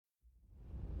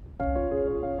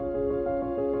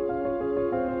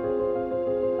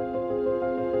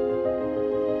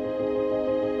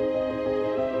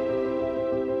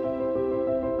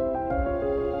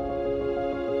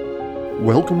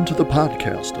Welcome to the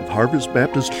podcast of Harvest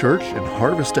Baptist Church in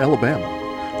Harvest,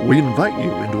 Alabama. We invite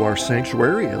you into our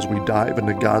sanctuary as we dive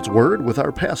into God's Word with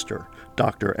our pastor,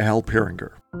 Dr. Al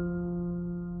Peringer.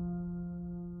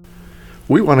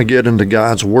 We want to get into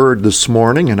God's Word this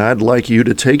morning, and I'd like you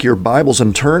to take your Bibles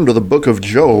and turn to the book of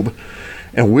Job.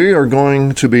 And we are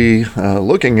going to be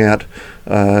looking at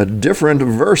different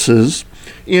verses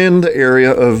in the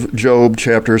area of Job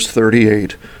chapters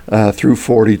 38 through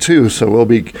 42. So we'll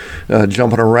be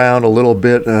jumping around a little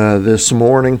bit this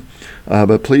morning,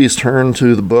 but please turn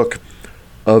to the book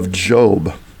of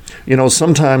Job. You know,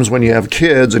 sometimes when you have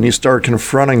kids and you start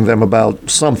confronting them about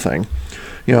something,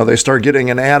 you know, they start getting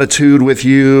an attitude with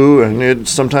you, and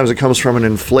sometimes it comes from an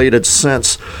inflated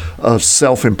sense of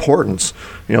self-importance.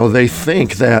 You know, they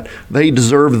think that they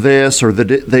deserve this or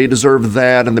that they deserve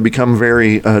that, and they become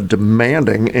very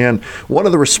demanding. And one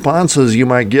of the responses you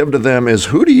might give to them is,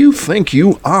 "Who do you think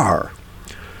you are?"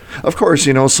 Of course,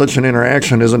 you know, such an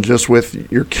interaction isn't just with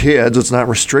your kids. It's not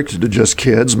restricted to just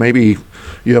kids. Maybe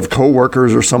you have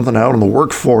coworkers or something out in the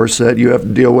workforce that you have to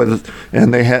deal with,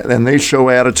 and they show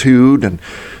attitude, and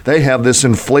they have this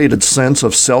inflated sense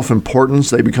of self-importance.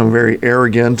 They become very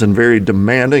arrogant and very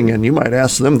demanding, and you might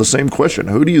ask them the same question: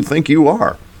 who do you think you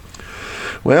are?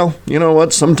 Well, you know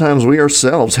what? Sometimes we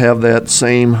ourselves have that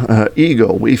same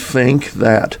ego. We think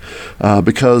that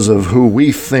because of who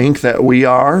we think that we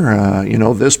are, you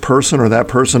know, this person or that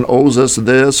person owes us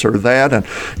this or that. And,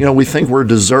 you know, we think we're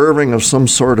deserving of some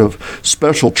sort of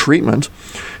special treatment.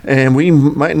 And we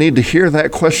might need to hear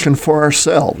that question for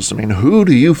ourselves. I mean, who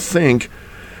do you think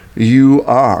you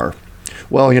are?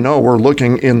 Well, you know, we're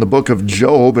looking in the book of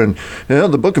Job, and you know,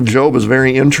 the book of Job is a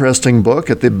very interesting book.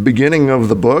 At the beginning of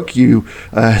the book, you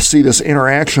see this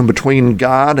interaction between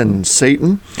God and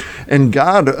Satan. And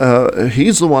God,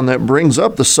 he's the one that brings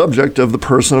up the subject of the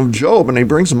person of Job, and he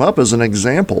brings him up as an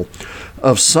example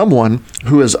of someone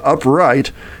who is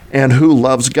upright and who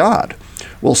loves God.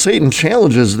 Well, Satan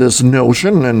challenges this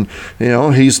notion, and, you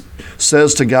know, he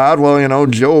says to God, well, you know,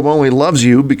 Job only loves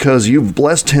you because you've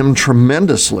blessed him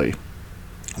tremendously.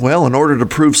 Well, in order to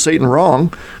prove Satan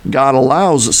wrong, God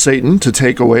allows Satan to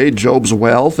take away Job's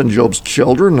wealth and Job's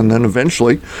children, and then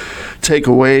eventually take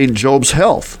away Job's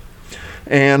health.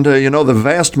 And, you know, the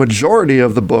vast majority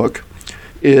of the book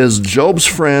is Job's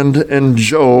friend and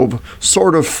Job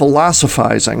sort of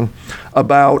philosophizing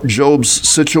about Job's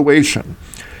situation.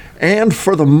 And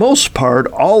for the most part,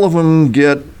 all of them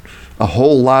get a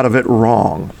whole lot of it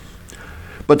wrong.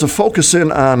 But to focus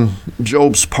in on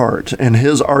Job's part and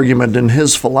his argument and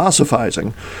his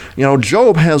philosophizing, you know,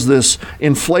 Job has this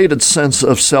inflated sense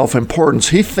of self-importance.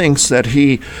 He thinks that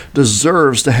he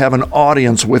deserves to have an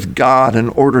audience with God in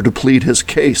order to plead his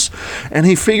case. And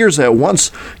he figures that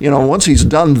once he's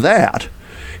done that,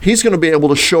 he's going to be able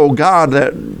to show God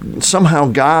that somehow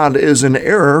God is in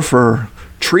error for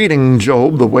treating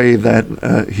Job the way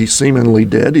that he seemingly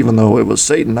did, even though it was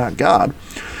Satan, not God.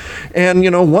 And,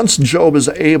 you know, once Job is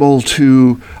able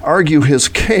to argue his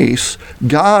case,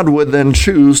 God would then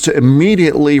choose to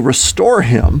immediately restore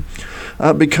him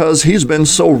because he's been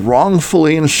so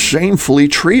wrongfully and shamefully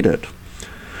treated.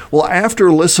 Well,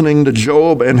 after listening to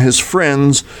Job and his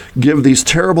friends give these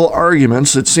terrible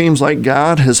arguments, it seems like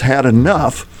God has had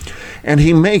enough, and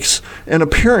he makes an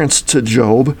appearance to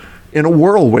Job in a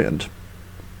whirlwind.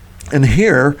 And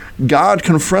here, God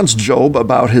confronts Job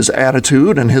about his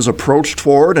attitude and his approach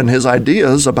toward and his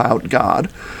ideas about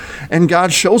God. And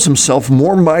God shows himself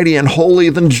more mighty and holy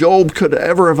than Job could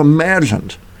ever have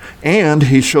imagined. And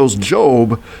he shows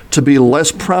Job to be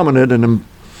less prominent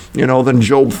than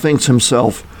Job thinks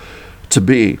himself to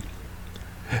be.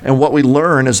 And what we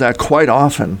learn is that quite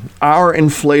often, our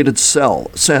inflated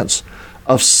sense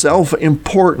of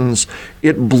self-importance,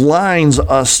 it blinds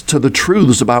us to the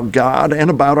truths about God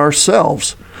and about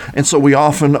ourselves. And so we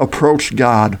often approach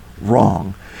God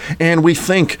wrong. And we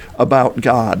think about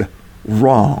God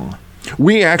wrong.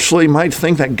 We actually might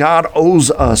think that God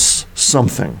owes us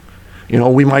something. You know,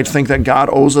 we might think that God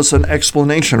owes us an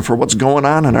explanation for what's going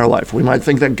on in our life. We might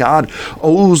think that God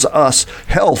owes us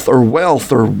health or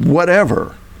wealth or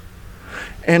whatever.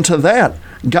 And to that,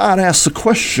 God asks the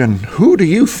question, who do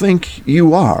you think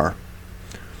you are?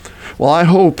 Well, I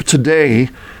hope today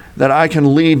that I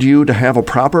can lead you to have a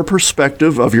proper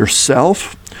perspective of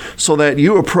yourself so that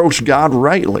you approach God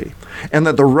rightly, and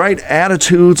that the right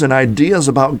attitudes and ideas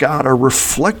about God are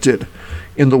reflected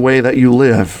in the way that you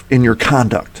live, in your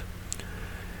conduct.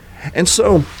 And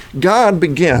so God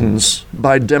begins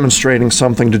by demonstrating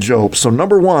something to Job. So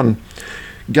number one,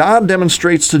 God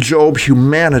demonstrates to Job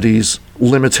humanity's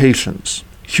limitations.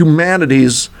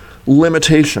 Humanity's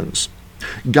limitations.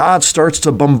 God starts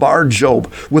to bombard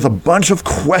Job with a bunch of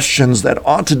questions that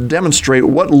ought to demonstrate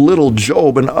what little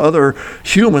Job and other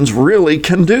humans really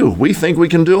can do. We think we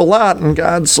can do a lot, and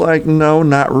God's like, no,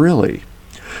 not really.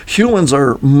 Humans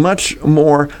are much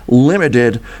more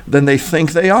limited than they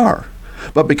think they are.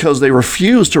 But because they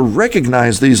refuse to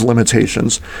recognize these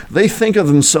limitations, they think of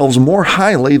themselves more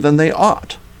highly than they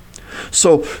ought.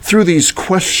 So through these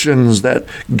questions that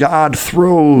God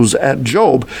throws at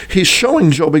Job, he's showing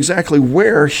Job exactly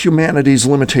where humanity's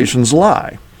limitations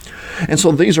lie. And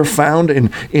so these are found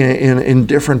in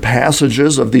different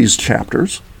passages of these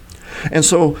chapters. And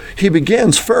so he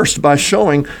begins first by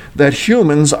showing that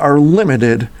humans are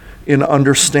limited in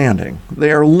understanding.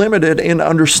 They are limited in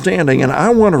understanding. And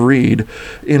I want to read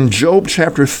in Job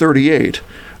chapter 38,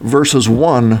 verses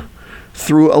 1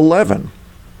 through 11.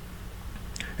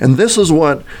 And this is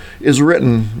what is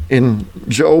written in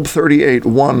Job 38,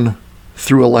 1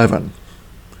 through 11.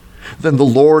 Then the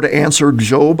Lord answered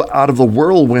Job out of the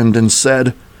whirlwind and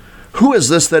said, "Who is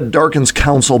this that darkens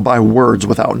counsel by words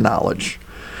without knowledge?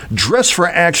 Dress for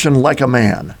action like a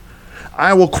man.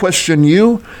 I will question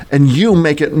you, and you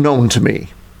make it known to me.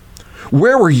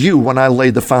 Where were you when I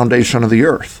laid the foundation of the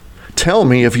earth? Tell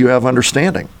me if you have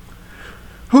understanding.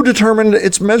 Who determined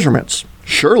its measurements?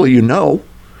 Surely you know.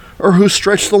 Or who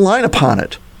stretched the line upon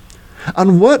it?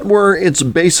 On what were its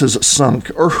bases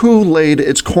sunk, or who laid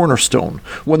its cornerstone,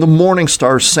 when the morning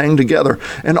stars sang together,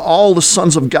 and all the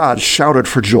sons of God shouted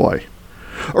for joy?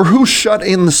 Or who shut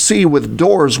in the sea with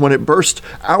doors when it burst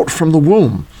out from the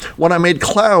womb, when I made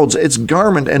clouds its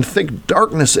garment and thick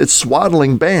darkness its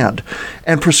swaddling band,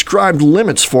 and prescribed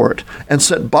limits for it, and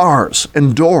set bars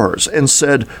and doors, and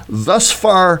said, Thus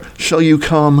far shall you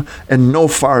come, and no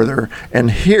farther, and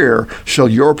here shall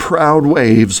your proud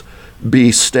waves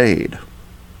be stayed."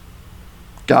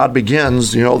 God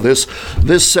begins,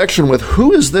 this section with,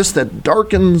 who is this that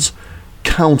darkens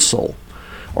counsel?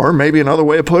 Or maybe another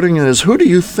way of putting it is, who do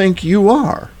you think you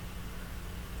are?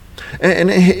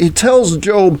 And he tells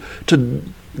Job to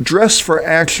dress for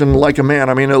action like a man.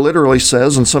 I mean, it literally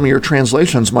says, and some of your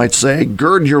translations might say,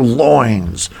 gird your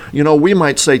loins. We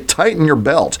might say, tighten your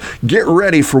belt. Get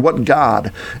ready for what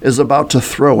God is about to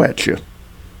throw at you.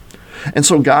 And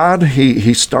so God,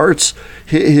 he starts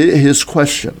his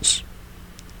questions,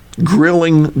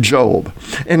 grilling Job.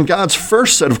 And God's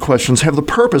first set of questions have the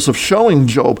purpose of showing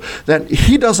Job that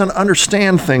he doesn't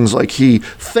understand things like he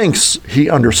thinks he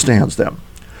understands them.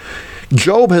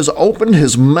 Job has opened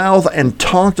his mouth and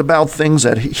talked about things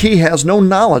that he has no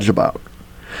knowledge about.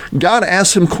 God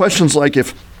asks him questions like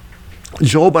if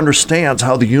Job understands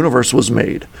how the universe was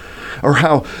made, or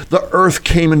how the earth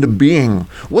came into being,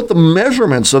 what the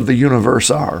measurements of the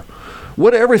universe are,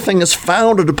 what everything is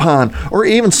founded upon, or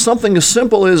even something as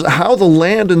simple as how the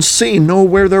land and sea know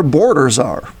where their borders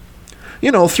are.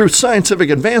 Through scientific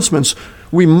advancements,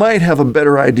 we might have a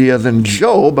better idea than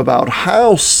Job about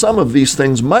how some of these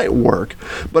things might work.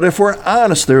 But if we're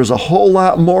honest, there's a whole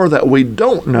lot more that we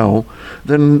don't know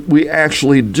than we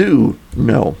actually do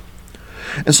know.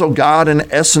 And so God, in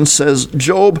essence, says,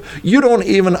 Job, you don't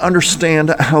even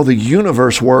understand how the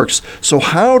universe works, so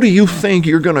how do you think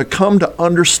you're going to come to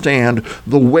understand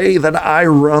the way that I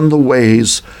run the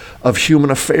ways of human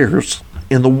affairs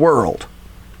in the world?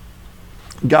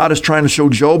 God is trying to show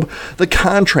Job the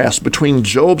contrast between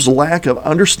Job's lack of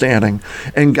understanding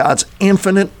and God's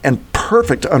infinite and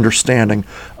perfect understanding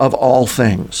of all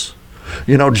things.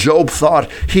 Job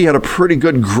thought he had a pretty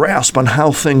good grasp on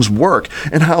how things work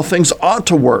and how things ought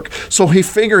to work. So he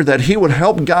figured that he would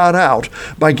help God out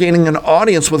by gaining an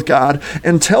audience with God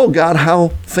and tell God how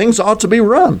things ought to be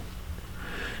run.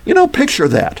 Picture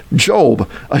that. Job,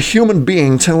 a human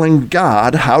being telling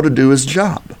God how to do his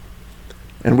job.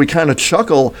 And we kind of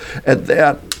chuckle at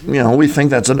that. We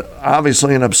think that's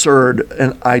obviously an absurd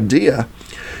idea.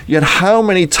 Yet how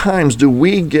many times do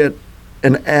we get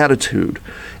an attitude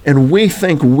and we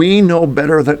think we know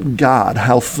better than God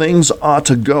how things ought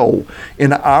to go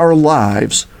in our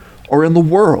lives or in the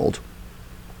world?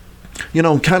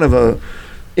 Kind of a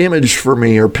image for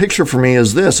me or picture for me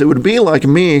is this. It would be like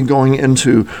me going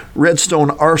into Redstone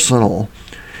Arsenal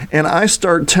and I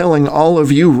start telling all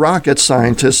of you rocket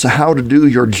scientists how to do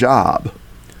your job.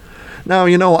 Now,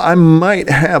 I might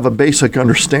have a basic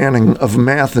understanding of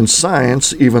math and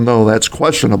science, even though that's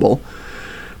questionable,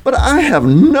 but I have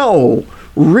no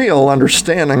real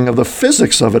understanding of the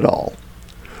physics of it all.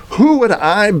 Who would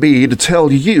I be to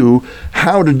tell you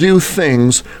how to do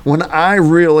things when I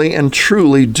really and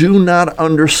truly do not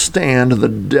understand the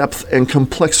depth and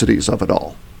complexities of it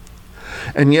all?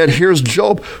 And yet here's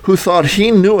Job, who thought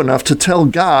he knew enough to tell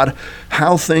God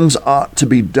how things ought to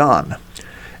be done.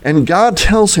 And God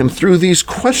tells him through these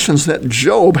questions that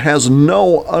Job has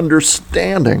no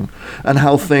understanding on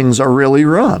how things are really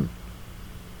run.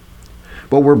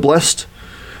 But we're blessed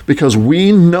because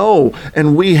we know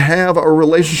and we have a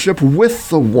relationship with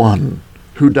the one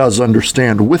who does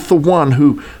understand, with the one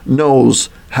who knows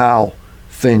how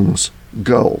things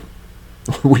go.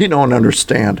 We don't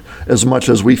understand as much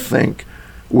as we think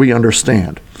we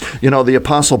understand. The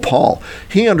Apostle Paul,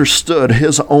 he understood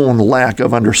his own lack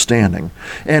of understanding,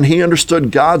 and he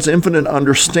understood God's infinite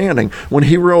understanding when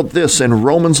he wrote this in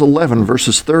Romans 11,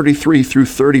 verses 33 through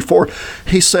 34.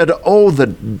 He said, "Oh, the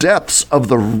depths of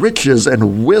the riches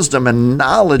and wisdom and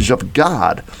knowledge of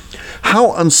God!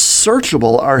 How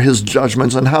unsearchable are his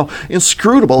judgments and how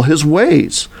inscrutable his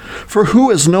ways! For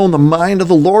who has known the mind of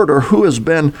the Lord, or who has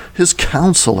been his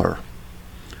counselor?"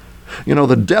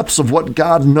 The depths of what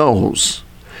God knows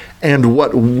and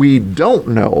what we don't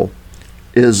know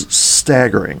is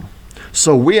staggering.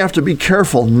 So we have to be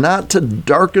careful not to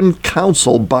darken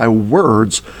counsel by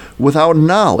words without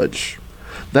knowledge.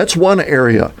 That's one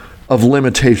area of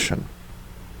limitation.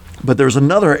 But there's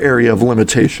another area of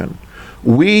limitation.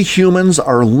 We humans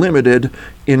are limited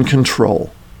in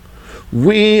control.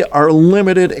 We are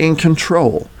limited in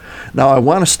control. Now, I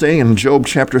want to stay in Job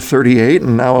chapter 38,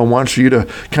 and now I want you to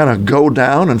kind of go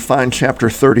down and find chapter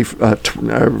 30,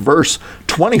 verse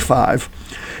 25,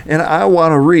 and I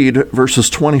want to read verses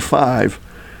 25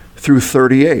 through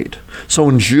 38. So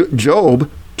in Job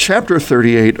chapter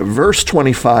 38, verse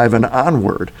 25 and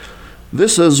onward,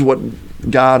 this is what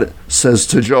God says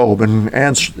to Job, and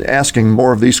asking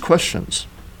more of these questions.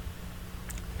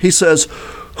 He says,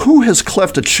 "Who has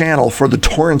cleft a channel for the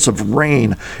torrents of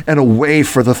rain and a way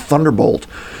for the thunderbolt,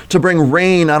 to bring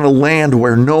rain on a land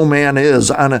where no man is,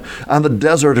 on the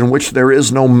desert in which there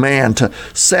is no man, to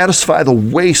satisfy the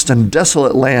waste and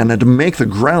desolate land, and to make the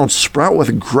ground sprout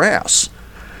with grass?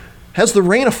 Has the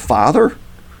rain a father?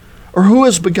 Or who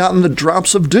has begotten the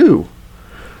drops of dew?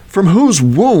 From whose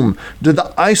womb did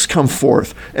the ice come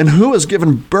forth, and who has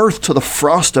given birth to the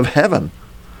frost of heaven?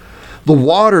 The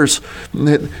waters,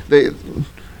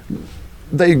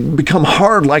 they become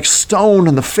hard like stone,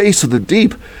 and the face of the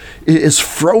deep is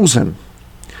frozen.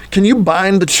 Can you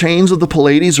bind the chains of the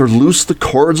Pleiades, or loose the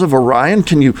cords of Orion?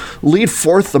 Can you lead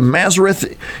forth the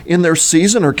Mazareth in their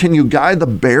season, or can you guide the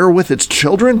bear with its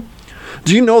children?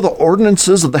 Do you know the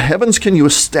ordinances of the heavens? Can you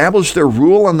establish their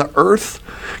rule on the earth?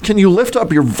 Can you lift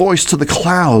up your voice to the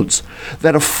clouds,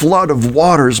 that a flood of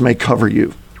waters may cover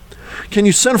you? Can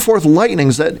you send forth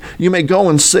lightnings that they may go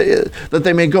and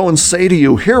say to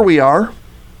you, 'Here we are'?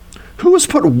 Who has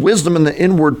put wisdom in the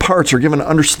inward parts, or given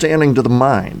understanding to the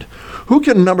mind? Who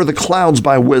can number the clouds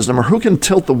by wisdom, or who can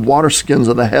tilt the waterskins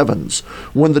of the heavens,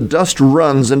 when the dust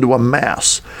runs into a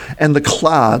mass and the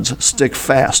clouds stick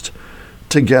fast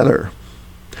together?"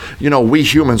 We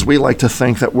humans, we like to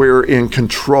think that we're in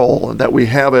control and that we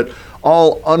have it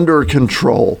all under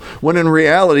control, when in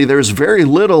reality there's very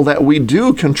little that we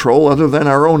do control other than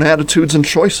our own attitudes and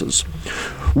choices.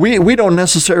 We don't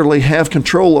necessarily have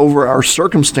control over our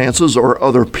circumstances or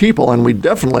other people, and we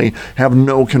definitely have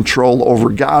no control over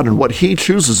God and what he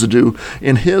chooses to do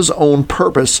in his own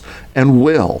purpose and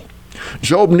will.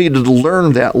 Job needed to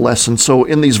learn that lesson, so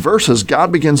in these verses,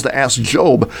 God begins to ask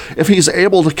Job if he's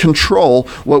able to control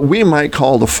what we might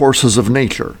call the forces of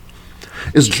nature.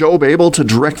 Is Job able to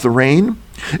direct the rain?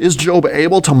 Is Job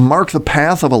able to mark the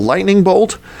path of a lightning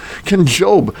bolt? Can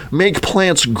Job make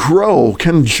plants grow?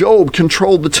 Can Job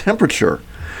control the temperature?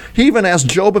 He even asked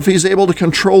Job if he's able to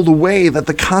control the way that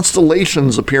the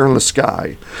constellations appear in the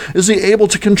sky. Is he able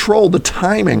to control the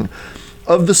timing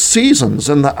of the seasons?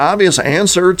 And the obvious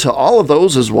answer to all of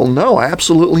those is, well, no,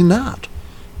 absolutely not.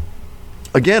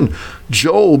 Again,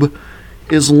 Job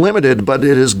is limited, but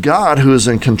it is God who is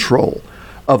in control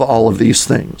of all of these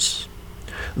things.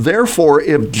 Therefore,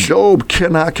 if Job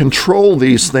cannot control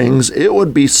these things, it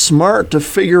would be smart to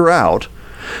figure out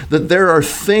that there are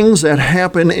things that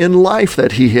happen in life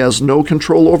that he has no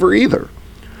control over either.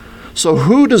 So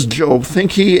who does Job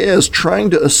think he is, trying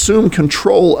to assume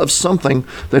control of something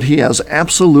that he has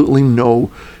absolutely no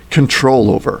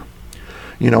control over?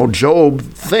 Job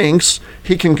thinks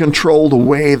he can control the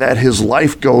way that his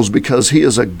life goes because he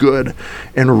is a good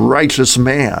and righteous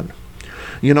man.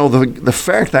 The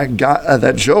fact that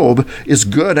that Job is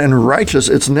good and righteous,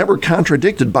 it's never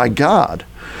contradicted by God.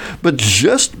 But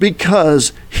just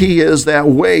because he is that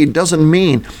way doesn't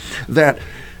mean that,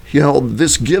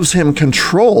 this gives him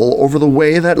control over the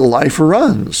way that life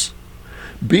runs.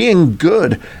 Being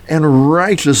good and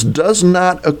righteous does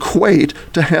not equate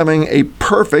to having a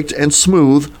perfect and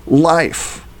smooth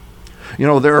life.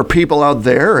 There are people out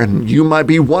there, and you might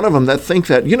be one of them, that think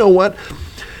that,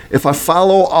 if I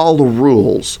follow all the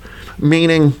rules,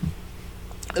 meaning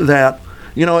that,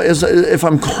 if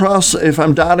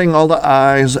I'm dotting all the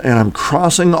I's and I'm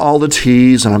crossing all the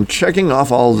T's and I'm checking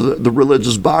off all the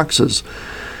religious boxes,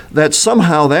 that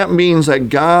somehow that means that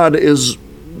God is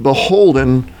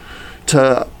beholden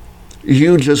to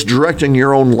you just directing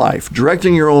your own life,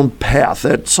 directing your own path,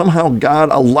 that somehow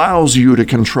God allows you to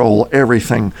control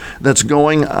everything that's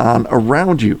going on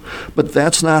around you. But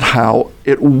that's not how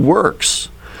it works.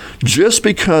 Just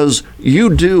because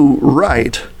you do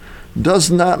right does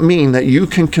not mean that you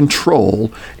can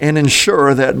control and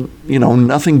ensure that,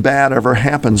 nothing bad ever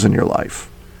happens in your life.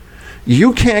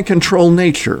 You can't control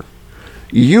nature.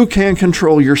 You can't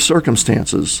control your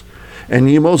circumstances. And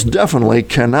you most definitely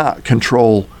cannot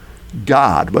control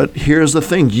God. But here's the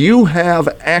thing. You have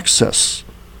access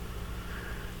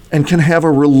and can have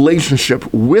a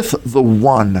relationship with the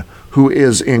one who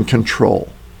is in control.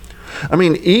 I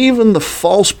mean, even the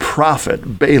false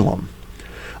prophet Balaam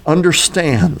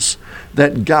understands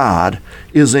that God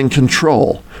is in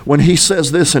control when he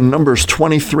says this in Numbers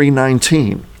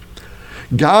 23:19.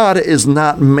 God is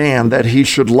not man that he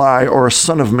should lie, or a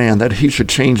son of man that he should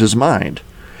change his mind.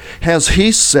 Has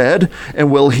he said,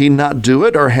 and will he not do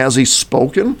it? Or has he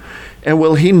spoken, and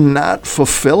will he not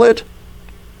fulfill it?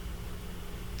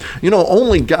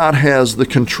 Only God has the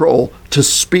control to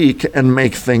speak and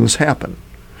make things happen.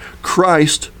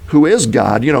 Christ, who is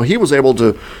God, he was able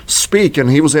to speak, and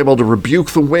he was able to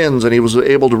rebuke the winds, and he was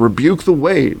able to rebuke the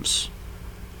waves.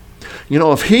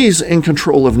 If he's in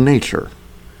control of nature,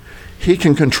 he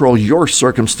can control your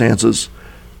circumstances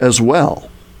as well.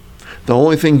 The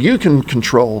only thing you can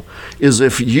control is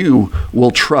if you will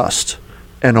trust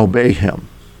and obey him.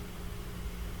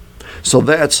 So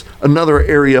that's another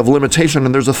area of limitation,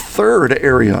 and there's a third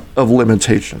area of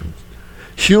limitation.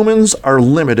 Humans are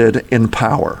limited in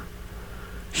power.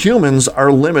 Humans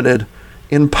are limited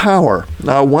in power.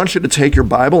 Now, I want you to take your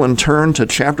Bible and turn to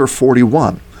chapter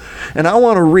 41. And I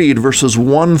want to read verses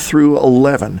 1 through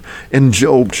 11 in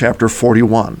Job chapter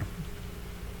 41.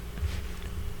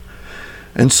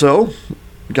 And so,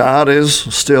 God is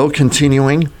still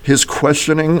continuing his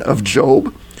questioning of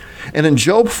Job. And in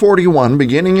Job 41,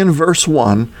 beginning in verse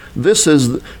 1, this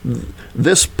is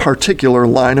this particular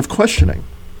line of questioning.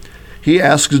 He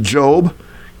asks Job,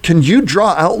 "Can you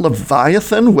draw out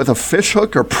Leviathan with a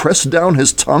fishhook, or press down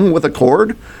his tongue with a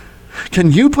cord?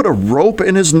 Can you put a rope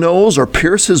in his nose, or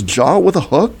pierce his jaw with a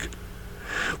hook?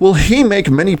 Will he make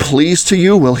many pleas to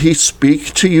you? Will he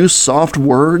speak to you soft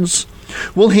words?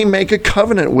 Will he make a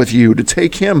covenant with you to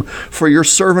take him for your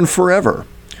servant forever?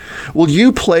 Will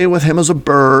you play with him as a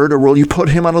bird, or will you put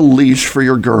him on a leash for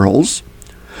your girls?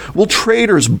 Will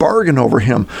traders bargain over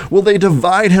him? Will they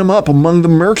divide him up among the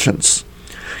merchants?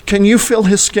 Can you fill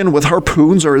his skin with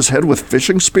harpoons, or his head with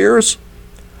fishing spears?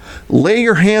 Lay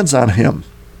your hands on him.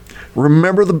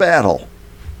 Remember the battle.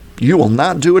 You will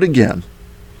not do it again.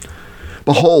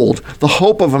 Behold, the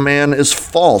hope of a man is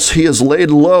false. He is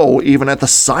laid low even at the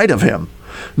sight of him.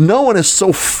 No one is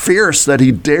so fierce that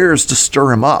he dares to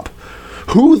stir him up.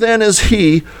 Who then is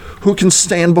he who can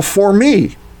stand before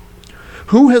me?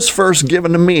 Who has first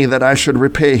given to me that I should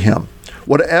repay him?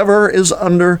 Whatever is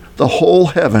under the whole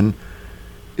heaven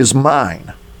is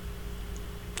mine."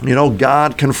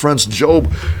 God confronts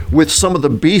Job with some of the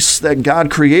beasts that God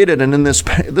created. And in this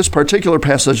particular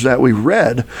passage that we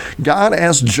read, God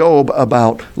asked Job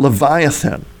about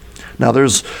Leviathan. Now,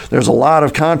 there's a lot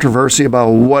of controversy about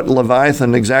what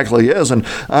Leviathan exactly is. And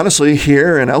honestly,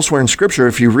 here and elsewhere in Scripture,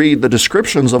 if you read the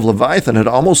descriptions of Leviathan, it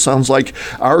almost sounds like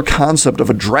our concept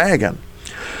of a dragon.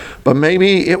 But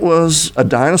maybe it was a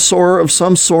dinosaur of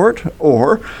some sort,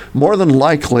 or more than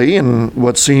likely, and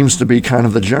what seems to be kind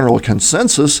of the general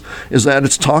consensus, is that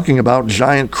it's talking about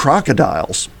giant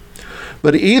crocodiles.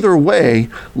 But either way,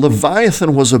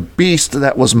 Leviathan was a beast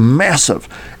that was massive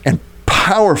and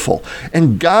powerful.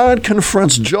 And God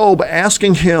confronts Job,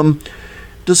 asking him,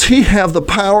 does he have the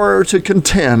power to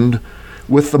contend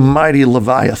with the mighty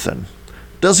Leviathan?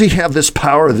 Does he have this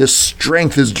power, this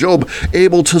strength? Is Job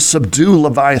able to subdue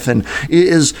Leviathan?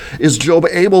 Is Job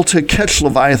able to catch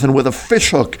Leviathan with a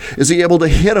fishhook? Is he able to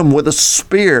hit him with a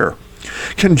spear?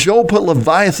 Can Job put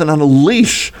Leviathan on a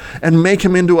leash and make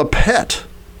him into a pet?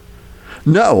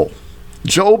 No,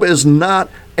 Job is not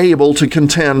able to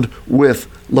contend with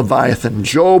Leviathan.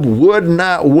 Job would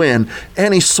not win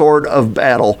any sort of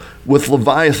battle with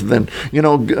Leviathan.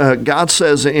 God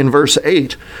says in verse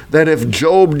 8 that if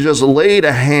Job just laid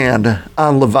a hand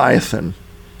on Leviathan,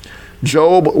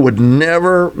 Job would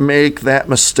never make that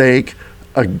mistake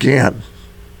again.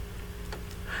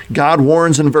 God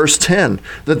warns in verse 10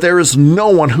 that there is no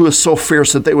one who is so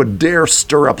fierce that they would dare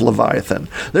stir up Leviathan.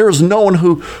 There is no one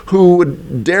who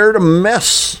would dare to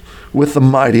mess with the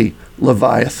mighty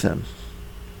Leviathan.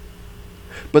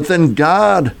 But then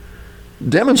God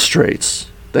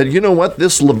demonstrates that, you know what,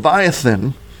 this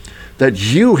Leviathan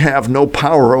that you have no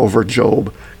power over,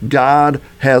 Job, God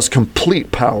has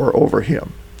complete power over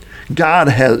him. God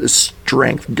has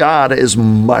strength. God is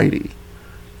mighty.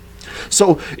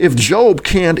 So if Job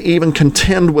can't even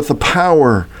contend with the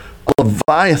power of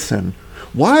Leviathan,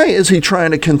 why is he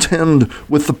trying to contend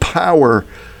with the power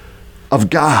of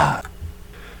God?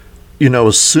 You know,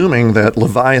 assuming that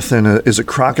Leviathan is a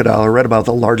crocodile, I read about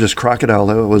the largest crocodile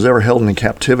that was ever held in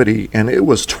captivity, and it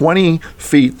was 20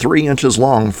 feet, 3 inches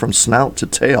long from snout to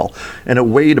tail, and it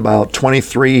weighed about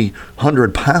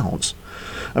 2,300 pounds.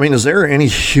 I mean, is there any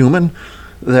human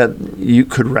that you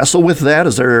could wrestle with that?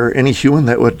 Is there any human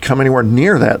that would come anywhere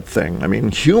near that thing? I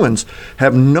mean, humans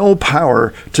have no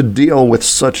power to deal with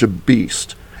such a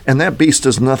beast, and that beast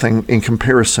is nothing in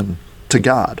comparison to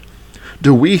God.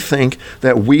 Do we think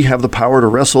that we have the power to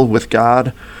wrestle with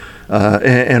God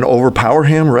and overpower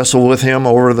him, wrestle with him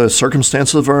over the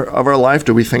circumstances of our life?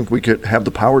 Do we think we could have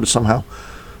the power to somehow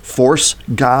force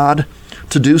God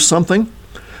to do something?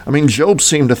 I mean, Job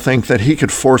seemed to think that he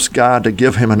could force God to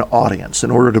give him an audience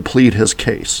in order to plead his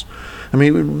case. I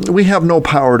mean, we have no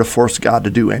power to force God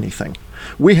to do anything.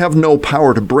 We have no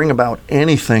power to bring about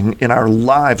anything in our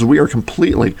lives. We are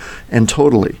completely and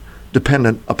totally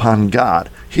dependent upon God.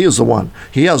 He is the one.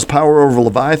 He has power over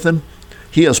Leviathan.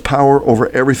 He has power over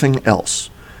everything else.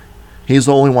 He's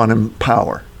the only one in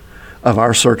power of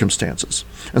our circumstances.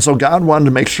 And so God wanted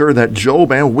to make sure that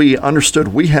Job and we understood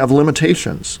we have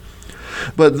limitations.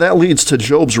 But that leads to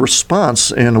Job's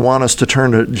response, and I want us to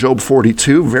turn to Job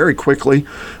 42 very quickly.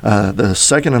 The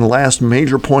second and last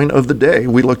major point of the day,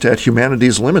 we looked at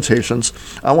humanity's limitations.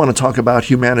 I want to talk about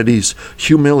humanity's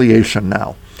humiliation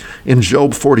now. In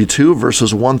Job 42,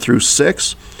 verses 1 through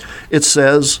 6, it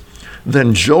says,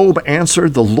 "Then Job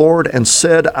answered the Lord and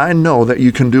said, I know that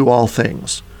you can do all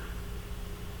things,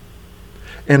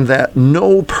 and that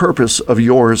no purpose of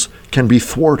yours can be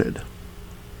thwarted.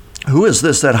 Who is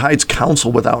this that hides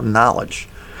counsel without knowledge?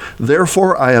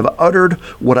 Therefore I have uttered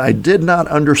what I did not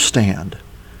understand,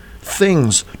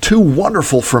 things too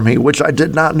wonderful for me which I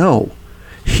did not know.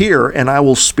 Hear, and I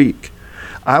will speak.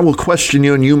 I will question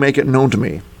you, and you make it known to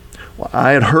me. Well,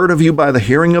 I had heard of you by the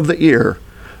hearing of the ear,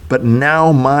 but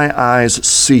now my eyes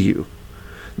see you.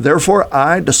 Therefore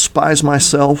I despise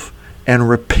myself and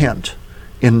repent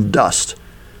in dust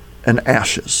and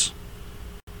ashes."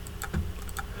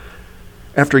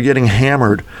 After getting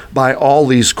hammered by all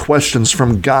these questions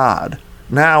from God,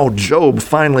 now Job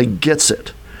finally gets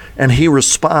it, and he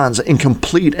responds in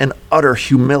complete and utter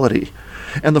humility.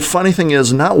 And the funny thing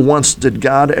is, not once did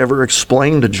God ever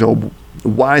explain to Job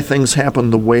why things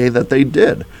happened the way that they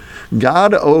did.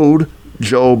 God owed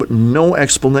Job no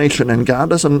explanation, and God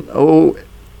doesn't owe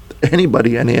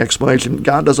anybody any explanation.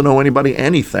 God doesn't owe anybody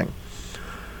anything.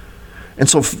 And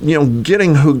so,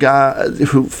 getting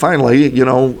who finally,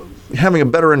 having a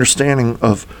better understanding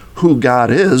of who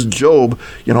God is, Job,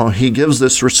 he gives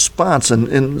this response.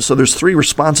 And so there's 3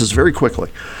 responses very quickly.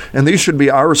 And these should be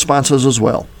our responses as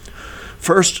well.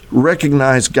 First,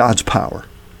 recognize God's power.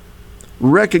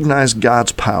 Recognize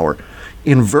God's power.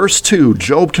 In verse 2,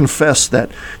 Job confessed that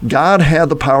God had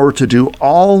the power to do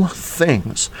all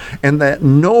things and that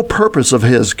no purpose of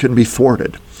his can be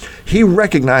thwarted. He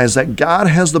recognized that God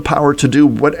has the power to do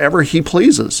whatever he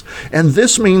pleases. And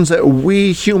this means that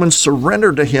we humans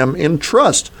surrender to him in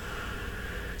trust.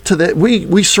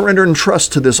 We surrender in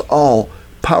trust to this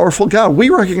all-powerful God. We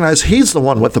recognize he's the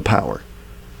one with the power,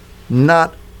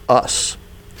 not us.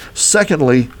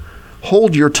 Secondly,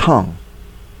 hold your tongue.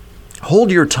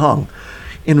 Hold your tongue.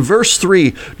 In verse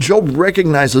 3, Job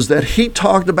recognizes that he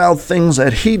talked about things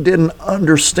that he didn't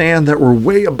understand that were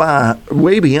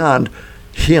way beyond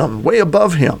him, way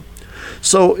above him.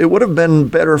 So it would have been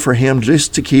better for him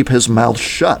just to keep his mouth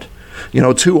shut.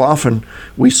 Too often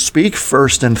we speak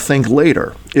first and think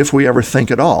later, if we ever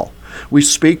think at all. We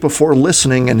speak before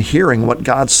listening and hearing what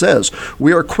God says.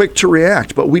 We are quick to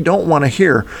react, but we don't want to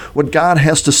hear what God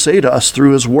has to say to us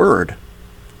through his word.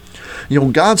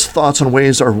 God's thoughts and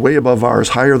ways are way above ours,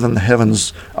 higher than the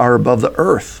heavens are above the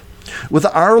earth. With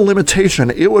our limitation,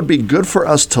 it would be good for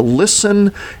us to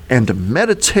listen and to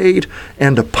meditate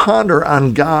and to ponder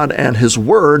on God and his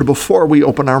word before we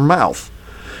open our mouth.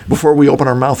 Before we open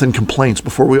our mouth in complaints,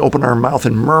 before we open our mouth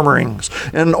in murmurings,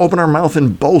 and open our mouth in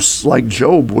boasts like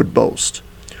Job would boast.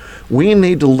 We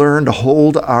need to learn to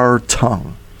hold our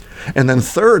tongue. And then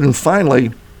third and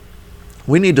finally,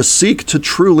 We need to seek to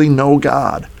truly know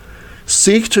God.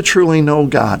 Seek to truly know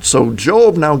God. So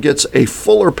Job now gets a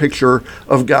fuller picture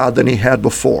of God than he had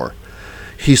before.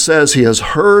 He says he has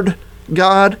heard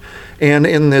God, and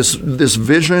in this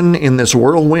vision, in this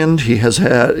whirlwind,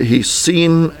 he's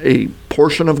seen a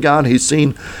portion of God. He's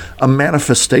seen a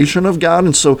manifestation of God.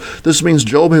 And so this means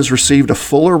Job has received a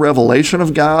fuller revelation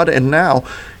of God. And now,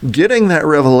 getting that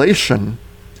revelation,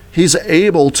 he's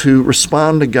able to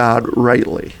respond to God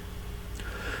rightly.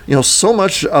 So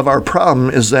much of our problem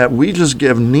is that we just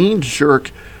give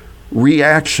knee-jerk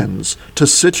reactions to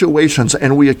situations,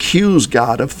 and we accuse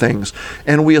God of things,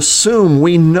 and we assume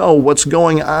we know what's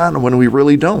going on when we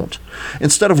really don't.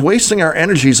 Instead of wasting our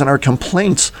energies on our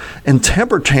complaints and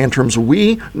temper tantrums,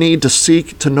 we need to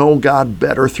seek to know God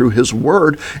better through His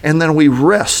Word, and then we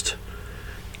rest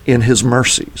in His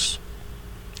mercies.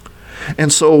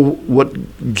 And so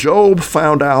what Job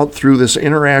found out through this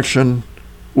interaction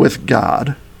with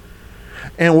God,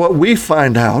 and what we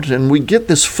find out, and we get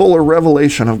this fuller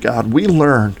revelation of God, we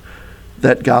learn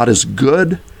that God is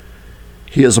good,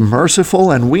 He is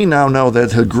merciful, and we now know that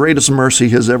the greatest mercy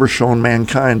He has ever shown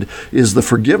mankind is the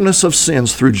forgiveness of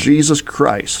sins through Jesus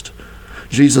Christ.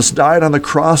 Jesus died on the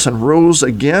cross and rose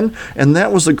again, and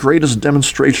that was the greatest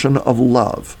demonstration of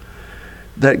love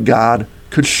that God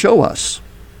could show us.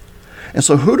 And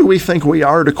so who do we think we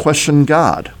are to question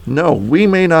God? No, we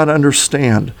may not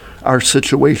understand our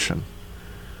situation.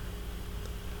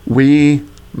 We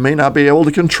may not be able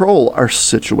to control our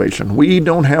situation. We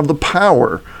don't have the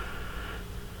power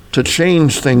to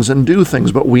change things and do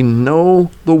things, but we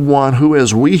know the one who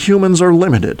is. We humans are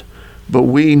limited, but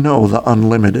we know the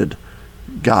unlimited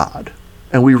God,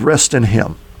 and we rest in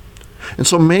Him. And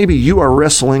so maybe you are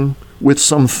wrestling with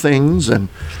some things, and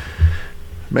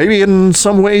maybe in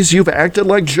some ways you've acted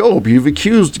like Job. You've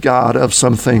accused God of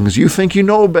some things. You think you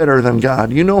know better than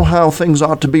God. You know how things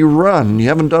ought to be run. You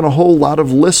haven't done a whole lot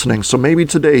of listening. So maybe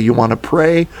today you want to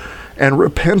pray and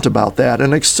repent about that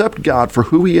and accept God for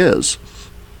who He is.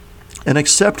 And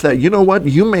accept that, you know what,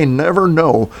 you may never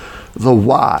know the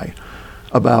why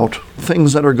about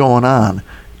things that are going on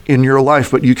in your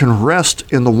life, but you can rest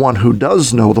in the one who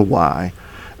does know the why,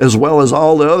 as well as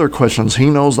all the other questions.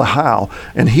 He knows the how,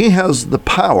 and He has the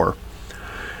power.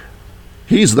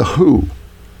 He's the who.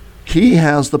 He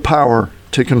has the power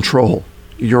to control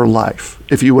your life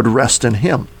if you would rest in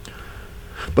Him.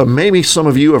 But maybe some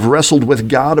of you have wrestled with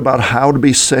God about how to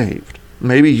be saved.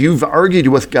 Maybe you've argued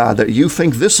with God that you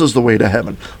think this is the way to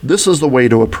heaven. This is the way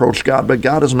to approach God, but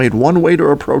God has made one way to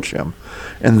approach Him,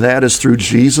 and that is through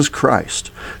Jesus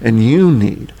Christ. And you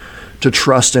need to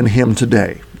trust in Him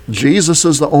today. Jesus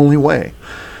is the only way.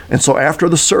 And so after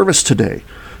the service today,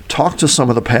 talk to some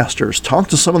of the pastors, talk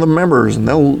to some of the members, and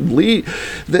they'll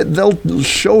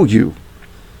show you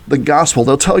the gospel.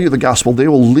 They'll tell you the gospel. They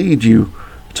will lead you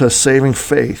to saving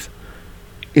faith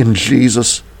in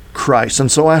Jesus Christ. And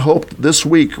so I hope this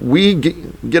week we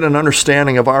get an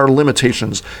understanding of our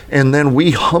limitations, and then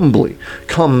we humbly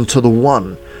come to the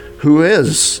one who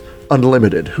is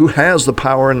unlimited, who has the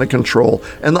power and the control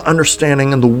and the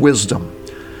understanding and the wisdom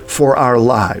for our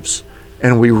lives,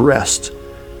 and we rest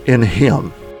in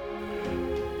Him.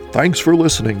 Thanks for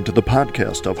listening to the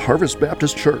podcast of Harvest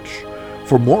Baptist Church.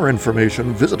 For more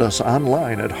information, visit us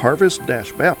online at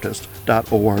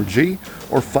harvest-baptist.org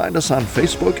or find us on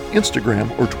Facebook,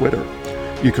 Instagram, or Twitter.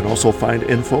 You can also find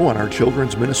info on our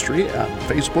children's ministry on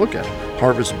Facebook at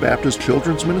Harvest Baptist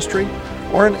Children's Ministry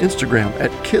or on Instagram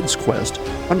at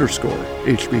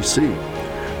kidsquest_HBC.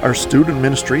 Our student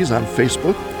ministries on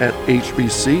Facebook at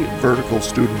HBC Vertical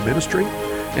Student Ministry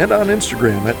and on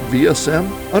Instagram at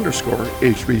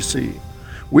VSM_HBC.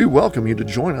 We welcome you to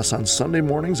join us on Sunday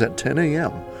mornings at 10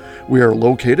 a.m. We are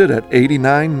located at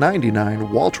 8999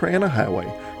 Waltrana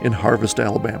Highway in Harvest,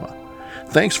 Alabama.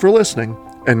 Thanks for listening,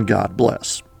 and God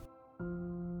bless.